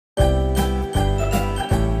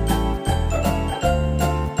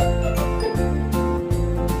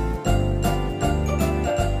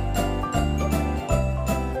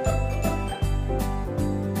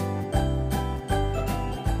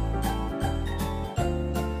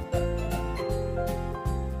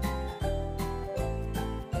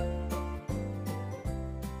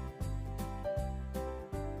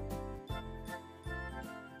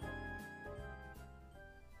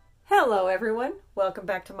Hello everyone, welcome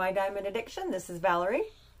back to My Diamond Addiction. This is Valerie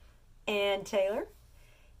and Taylor,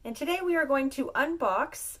 and today we are going to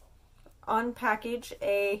unpackage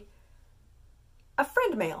a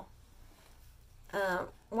friend mail.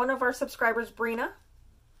 One of our subscribers, Brina,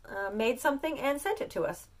 made something and sent it to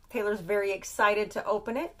us. Taylor's very excited to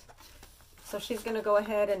open it, so she's going to go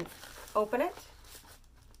ahead and open it.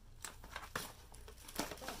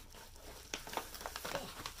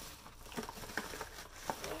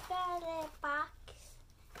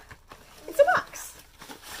 It's a box.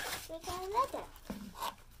 We got another.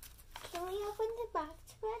 Can we open the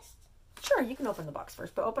box first? Sure, you can open the box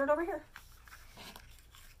first, but open it over here.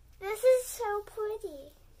 This is so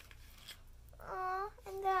pretty. Aw,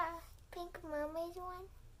 and the pink mermaid one.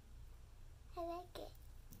 I like it.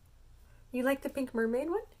 You like the pink mermaid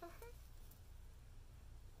one?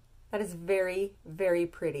 That is very, very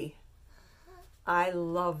pretty. I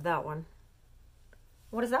love that one.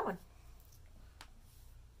 What is that one?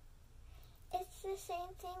 It's the same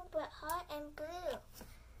thing but hot and blue.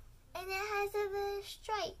 And it has a little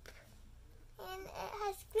stripe. And it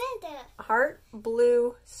has glitter. Heart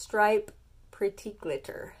blue stripe pretty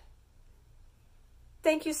glitter.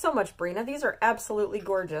 Thank you so much, Brina. These are absolutely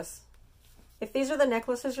gorgeous. If these are the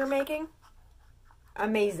necklaces you're making,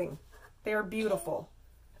 amazing. They are beautiful.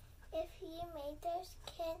 If you made those,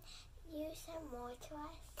 can you send more to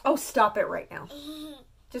us? Oh, stop it right now.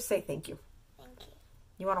 Just say thank you. Thank you.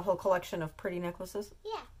 You want a whole collection of pretty necklaces?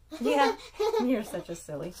 Yeah. Yeah. You're such a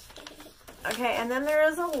silly. Okay, and then there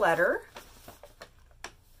is a letter.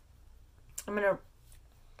 I'm going to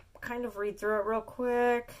kind of read through it real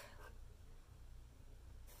quick.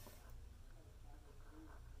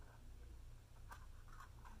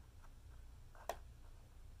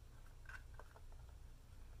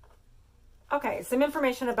 Okay, some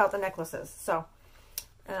information about the necklaces. So,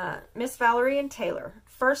 Miss Valerie and Taylor.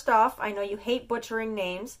 First off, I know you hate butchering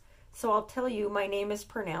names, so I'll tell you my name is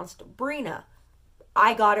pronounced Brina.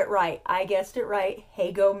 I got it right. I guessed it right.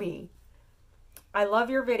 Hey, go me. I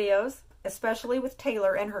love your videos, especially with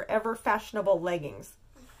Taylor and her ever-fashionable leggings.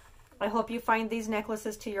 I hope you find these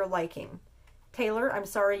necklaces to your liking. Taylor, I'm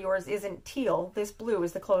sorry yours isn't teal. This blue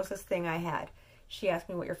is the closest thing I had. She asked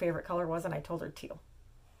me what your favorite color was, and I told her teal.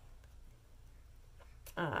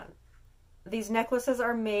 These necklaces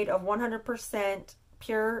are made of 100%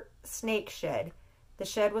 pure snake shed. The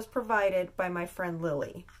shed was provided by my friend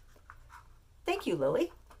Lily. Thank you,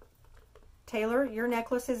 Lily. Taylor, your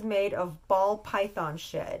necklace is made of ball python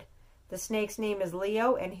shed. The snake's name is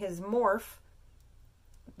Leo, and his morph,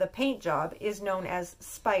 the paint job, is known as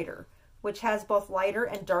Spider, which has both lighter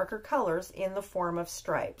and darker colors in the form of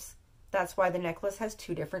stripes. That's why the necklace has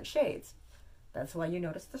two different shades. That's why you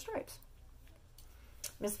notice the stripes.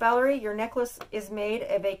 Miss Valerie, your necklace is made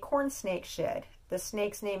of a corn snake shed. The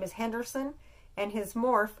snake's name is Henderson, and his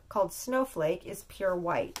morph, called Snowflake, is pure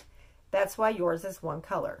white. That's why yours is one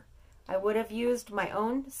color. I would have used my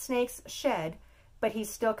own snake's shed, but he's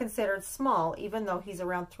still considered small, even though he's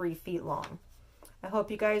around 3 feet long. I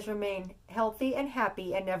hope you guys remain healthy and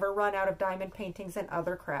happy and never run out of diamond paintings and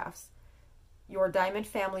other crafts. Your diamond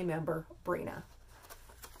family member, Brina.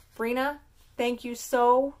 Brina, thank you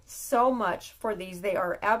so, so much for these. They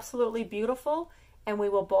are absolutely beautiful, and we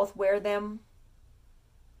will both wear them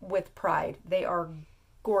with pride. They are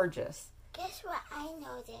gorgeous. Guess what I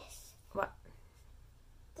noticed? What?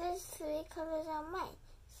 There's 3 colors on mine.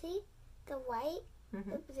 See? The white,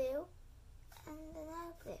 the blue, and the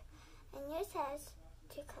not blue. And yours has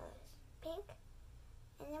 2 colors. Pink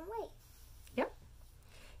and then white. Yep.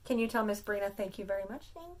 Can you tell Miss Brina thank you very much?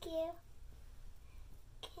 Thank you.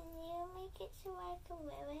 Can you make it so I can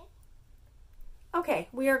wear it? Okay,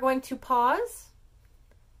 we are going to pause.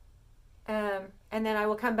 And then I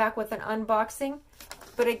will come back with an unboxing.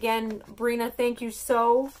 But again, Brina, thank you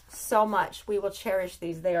so, so much. We will cherish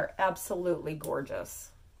these. They are absolutely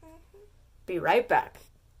gorgeous. Be right back.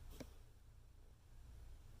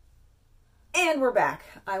 And we're back.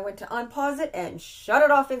 I went to unpause it and shut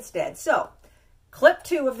it off instead. So, clip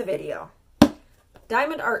 2 of the video.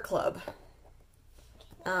 Diamond Art Club.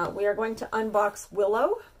 We are going to unbox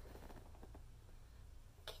Willow.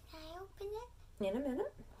 Can I open it? In a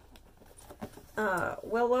minute.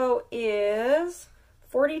 Willow is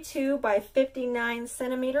 42 by 59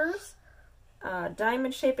 centimeters.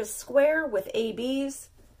 Diamond shape is square with ABs.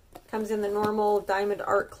 Comes in the normal Diamond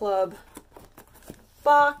Art Club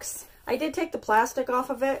box. I did take the plastic off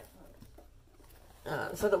of it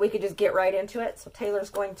so that we could just get right into it. So Taylor's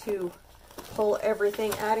going to pull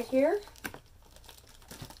everything out of here.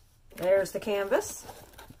 There's the canvas.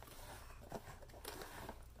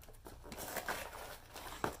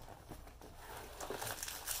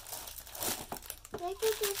 Look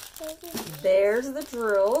at this baby. There's the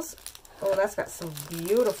drills. Oh, that's got some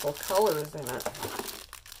beautiful colors in it.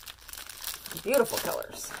 Beautiful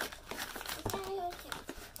colors.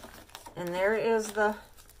 And there is the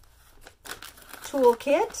tool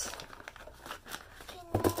kit. Can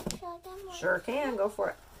I show them what? Sure can. Go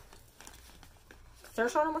for it.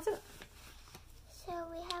 Start showing them what's in it. So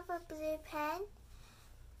we have a blue pen.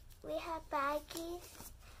 We have baggies.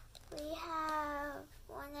 We have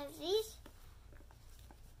one of these.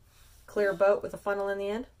 Clear boat with a funnel in the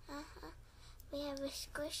end. We have a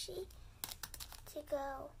squishy to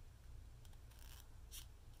go.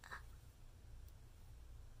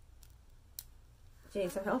 Do you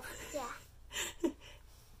need some help? Yeah.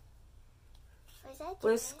 Was that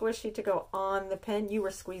Blue squishy to go on the pen. You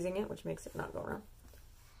were squeezing it, which makes it not go around.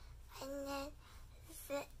 And then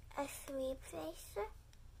a three-placer.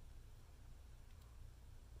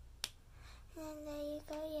 And then there you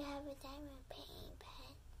go. You have a diamond painting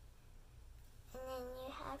pen. And then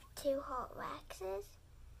you have 2 hot waxes.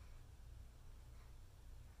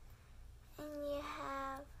 And you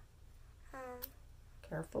have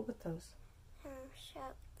Careful with those.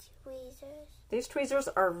 sharp tweezers. These tweezers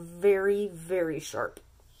are very, very sharp.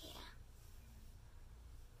 Yeah.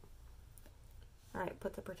 All right,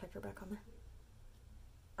 put the protector back on there.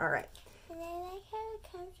 All right. And I like how it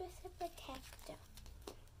comes with a protector.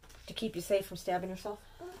 To keep you safe from stabbing yourself.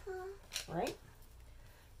 Mm-hmm. Right?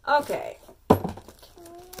 Okay. Can we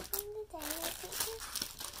open the diamond painting?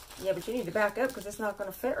 Yeah, but you need to back up because it's not going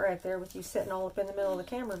to fit right there with you sitting all up in the middle of the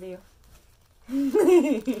camera view. Can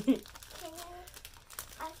I,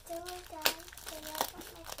 after we're done, can I put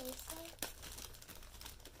my face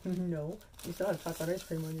in? No. You still have chocolate ice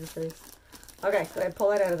cream on your face. Okay, go ahead, pull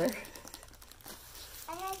that out of there.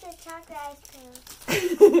 I had the chocolate ice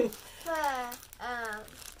cream for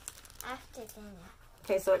after dinner.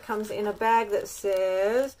 Okay, so it comes in a bag that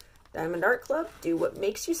says Diamond Art Club, do what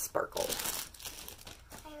makes you sparkle.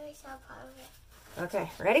 I was so proud of it. Okay,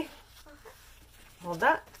 ready? Hold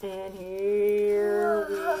that, and here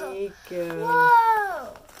Whoa. we go.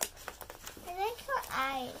 Whoa! I like her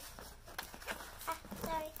eyes.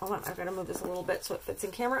 Sorry. Hold on, I've got to move this a little bit so it fits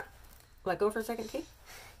in camera. Let go for a second, Kate.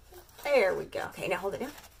 There we go. Okay, now hold it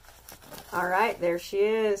down. All right, there she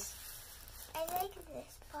is. I like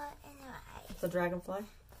this part in her eyes. The dragonfly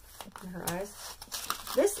in her eyes.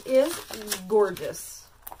 This is gorgeous.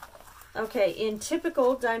 Okay, in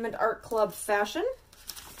typical Diamond Art Club fashion,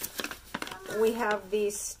 we have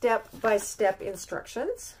these step-by-step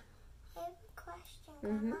instructions. I have a question,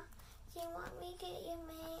 Mama. Do you want me to get your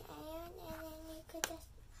main iron and then you could just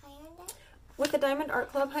iron it? With the Diamond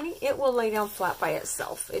Art Club, honey, it will lay down flat by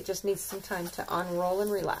itself. It just needs some time to unroll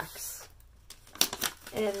and relax.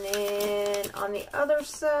 And then on the other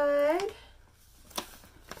side,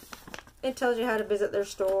 it tells you how to visit their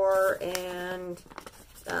store and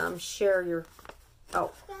share your...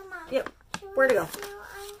 Oh, Grandma, yep. Where to go?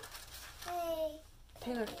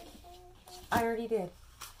 Taylor, I already did.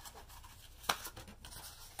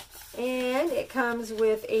 And it comes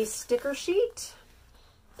with a sticker sheet.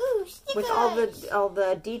 Ooh, stickers. With all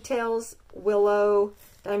the details. Willow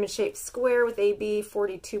diamond shaped square with AB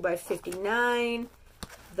 42 by 59.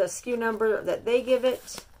 The SKU number that they give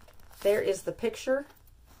it. There is the picture.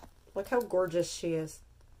 Look how gorgeous she is.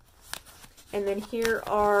 And then here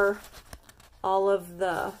are all of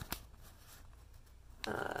the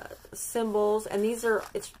symbols, and these are,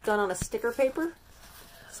 it's done on a sticker paper,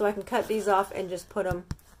 so I can cut these off and just put them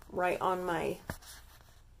right on my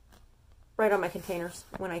containers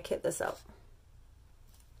when I kit this out.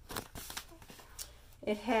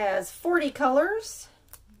 It has 40 colors,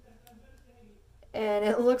 and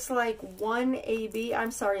it looks like one AB.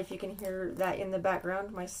 I'm sorry if you can hear that in the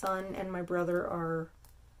background. My son and my brother are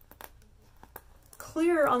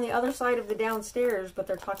clear on the other side of the downstairs, but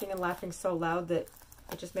they're talking and laughing so loud that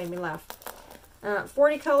it just made me laugh.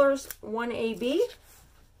 40 colors, 1 AB.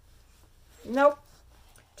 Nope.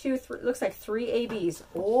 2, 3, looks like 3 ABs.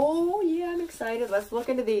 Oh, yeah, I'm excited. Let's look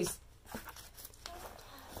into these. Do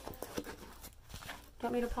you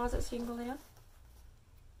want me to pause it so you can go lay down?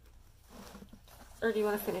 Or do you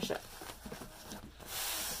want to finish it?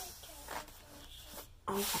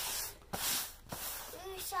 Okay.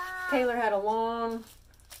 Taylor had a long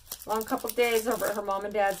couple of days over at her mom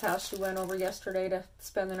and dad's house. She went over yesterday to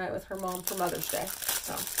spend the night with her mom for Mother's Day.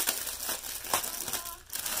 So.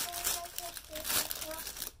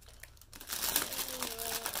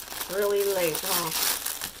 Really late, huh?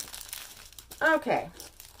 Okay.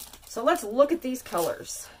 So let's look at these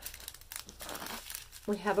colors.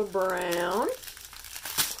 We have a brown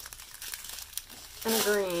and a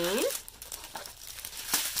green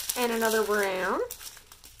and another brown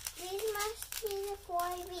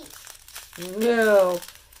 4ABs. No.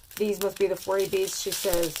 These must be the 4ABs, she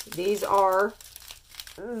says. These are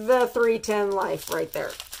the 310 Life right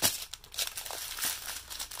there.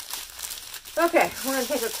 Okay, we're going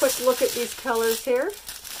to take a quick look at these colors here.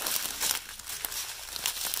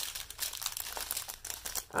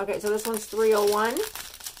 Okay, so this one's 301,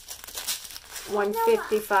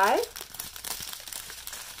 155,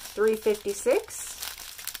 356,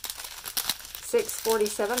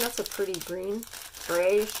 647. That's a pretty green,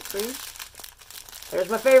 grayish green. There's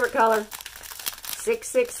my favorite color.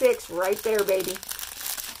 666 right there, baby.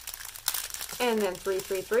 And then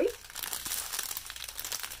 333.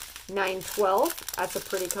 912. That's a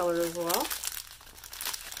pretty color as well.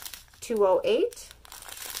 208.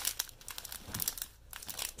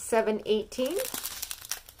 718.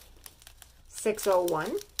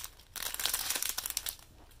 601.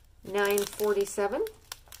 947.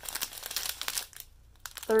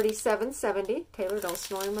 3770. Taylor, don't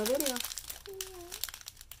snore in my video.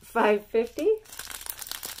 550.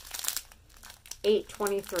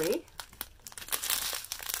 823.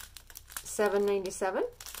 797.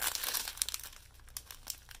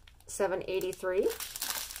 783.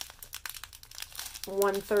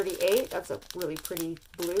 138. That's a really pretty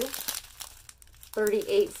blue.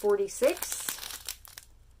 3846.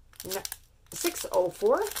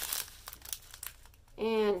 604.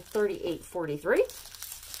 And 3843.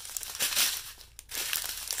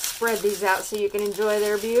 Spread these out so you can enjoy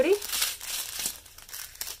their beauty.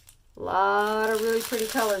 A lot of really pretty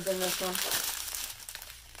colors in this one.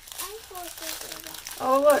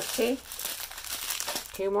 Oh, look, see?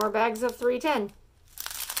 2 more bags of 310.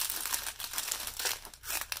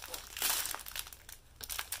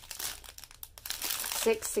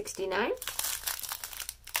 $6.69.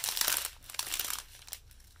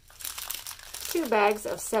 2 bags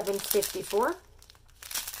of 754.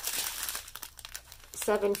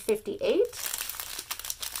 758.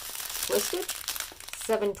 Twisted.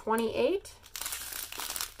 728.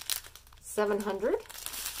 700.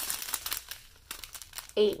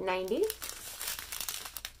 890.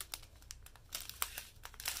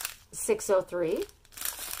 603.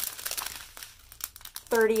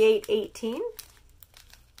 3818.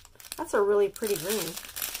 That's a really pretty green.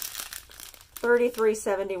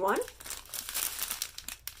 3371.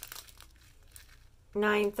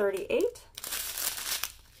 938.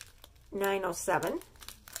 907.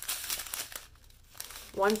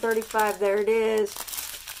 135. There it is.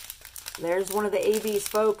 There's one of the ABs,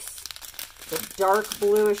 folks. The dark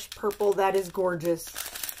bluish purple. That is gorgeous.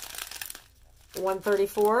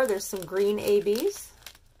 134. There's some green ABs.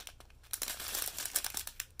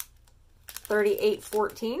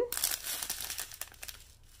 3814.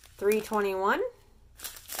 321.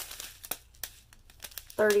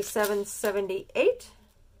 3778.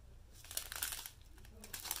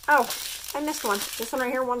 Oh, I missed one. This one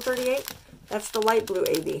right here, 138. That's the light blue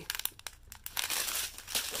AB.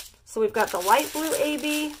 So we've got the light blue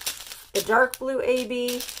AB, the dark blue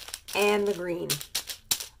AB, and the green.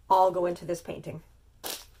 All go into this painting.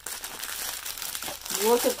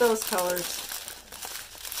 Look at those colors.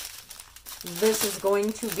 This is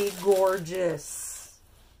going to be gorgeous.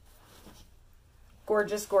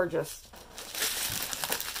 Gorgeous, gorgeous.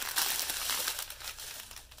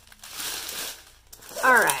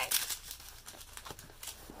 All right.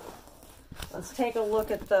 Let's take a look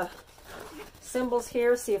at the symbols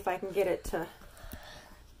here, see if I can get it to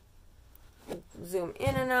zoom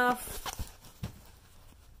in enough.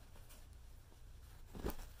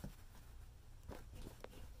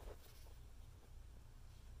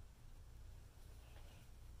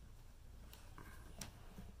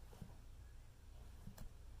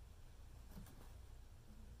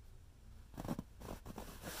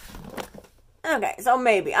 Okay, so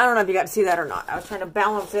maybe. I don't know if you got to see that or not. I was trying to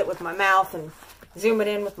balance it with my mouth and zoom it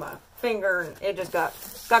in with my finger, and it just got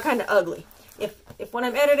kind of ugly. If when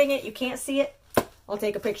I'm editing it, you can't see it, I'll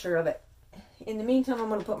take a picture of it. In the meantime, I'm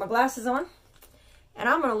going to put my glasses on, and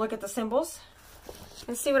I'm going to look at the symbols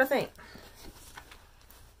and see what I think.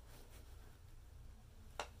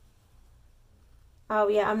 Oh,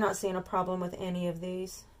 yeah, I'm not seeing a problem with any of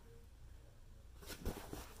these.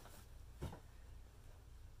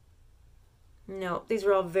 No, these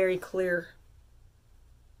are all very clear.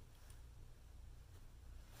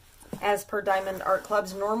 As per Diamond Art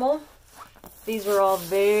Club's normal, these are all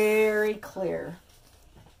very clear.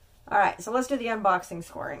 Alright, so let's do the unboxing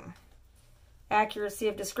scoring. Accuracy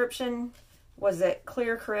of description. Was it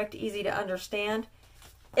clear, correct, easy to understand?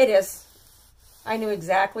 It is. I knew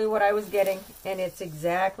exactly what I was getting, and it's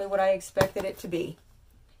exactly what I expected it to be.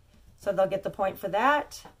 So they'll get the point for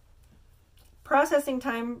that. Processing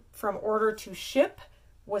time from order to ship,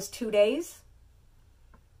 was 2 days.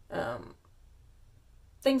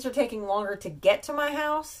 Things are taking longer to get to my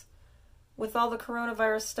house with all the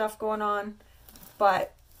coronavirus stuff going on,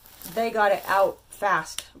 but they got it out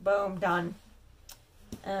fast. Boom, done.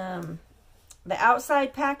 The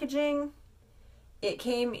outside packaging, it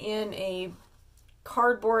came in a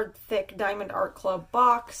cardboard thick Diamond Art Club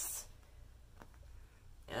box.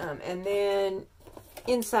 And then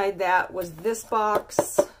inside that was this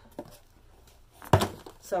box.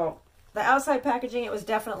 So the outside packaging, it was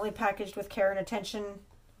definitely packaged with care and attention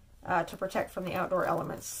to protect from the outdoor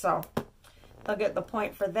elements. So they'll get the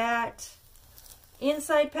point for that.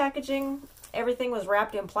 Inside packaging, everything was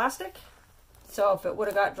wrapped in plastic. So if it would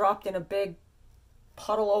have got dropped in a big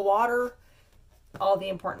puddle of water, all the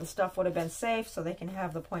important stuff would have been safe, so they can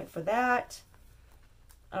have the point for that.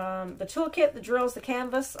 The toolkit, the drills, the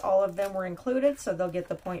canvas, all of them were included, so they'll get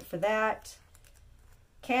the point for that.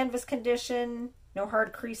 Canvas condition, no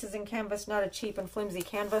hard creases in canvas, not a cheap and flimsy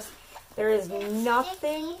canvas. There is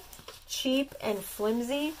nothing cheap and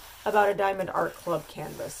flimsy about a Diamond Art Club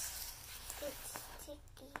canvas. It's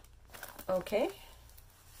sticky. Okay.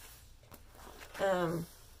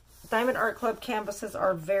 Diamond Art Club canvases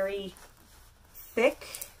are very thick,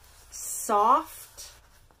 soft,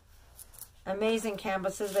 amazing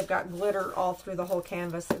canvases. They've got glitter all through the whole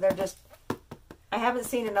canvas. They're just, I haven't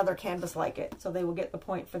seen another canvas like it, so they will get the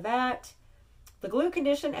point for that. The glue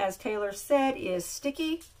condition, as Taylor said, is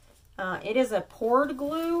sticky. It is a poured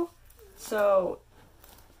glue, so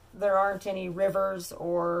there aren't any rivers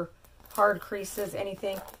or hard creases,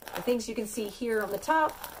 anything. The things you can see here on the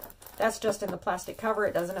top, that's just in the plastic cover.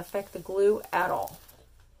 It doesn't affect the glue at all.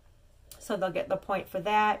 So they'll get the point for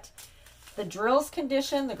that. The drills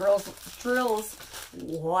condition, the drills,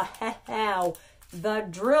 wow. The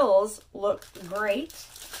drills look great.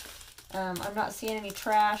 I'm not seeing any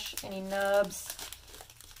trash, any nubs.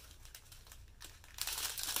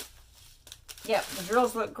 Yep, the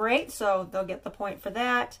drills look great, so they'll get the point for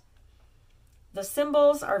that. The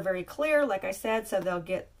symbols are very clear, like I said, so they'll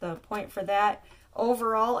get the point for that.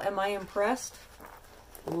 Overall, am I impressed?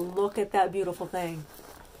 Look at that beautiful thing.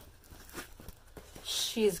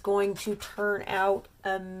 She's going to turn out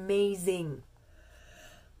amazing.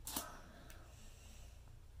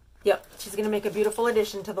 Yep, she's going to make a beautiful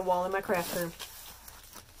addition to the wall in my craft room.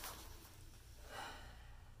 I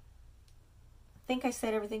think I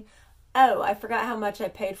said everything. Oh, I forgot how much I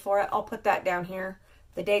paid for it. I'll put that down here.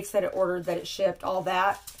 The dates that it ordered, that it shipped, all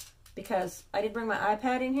that. Because I did bring my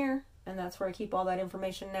iPad in here, and that's where I keep all that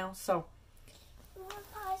information now. So, You want to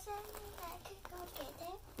pause it and I could go get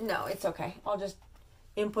it? no, it's okay. I'll just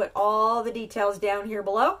input all the details down here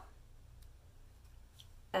below.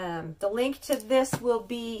 The link to this will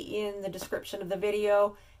be in the description of the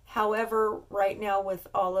video. However, right now with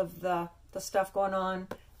all of the stuff going on,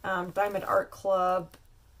 Diamond Art Club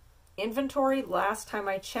inventory, last time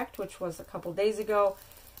I checked, which was a couple days ago,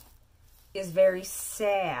 is very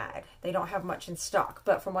sad. They don't have much in stock,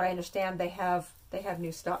 but from what I understand, they have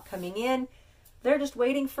new stock coming in. They're just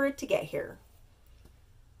waiting for it to get here.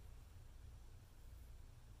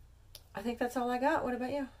 I think that's all I got. What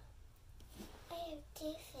about you? I have 2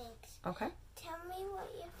 things. Okay. Tell me what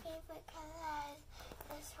your favorite color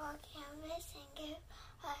is this whole canvas and give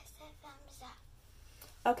us a thumbs up.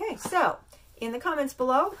 Okay, so in the comments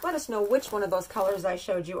below, let us know which one of those colors I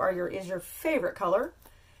showed you is your favorite color.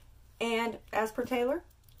 And as per Taylor,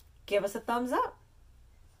 give us a thumbs up.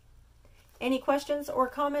 Any questions or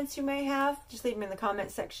comments you may have, just leave them in the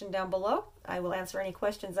comment section down below. I will answer any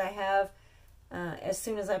questions I have as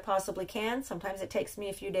soon as I possibly can. Sometimes it takes me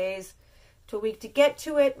a few days to a week to get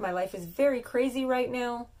to it. My life is very crazy right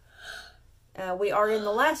now. We are in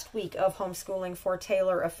the last week of homeschooling for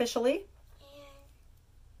Taylor officially.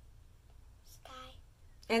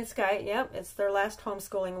 And Sky, yep, it's their last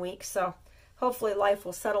homeschooling week, so hopefully life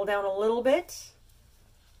will settle down a little bit. Just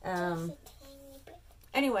a tiny bit.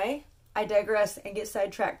 Anyway, I digress and get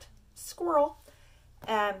sidetracked. Squirrel.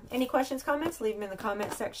 Any questions, comments, leave them in the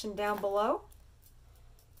comment section down below.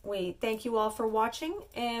 We thank you all for watching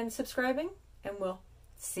and subscribing, and we'll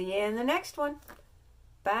see you in the next one.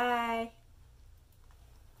 Bye.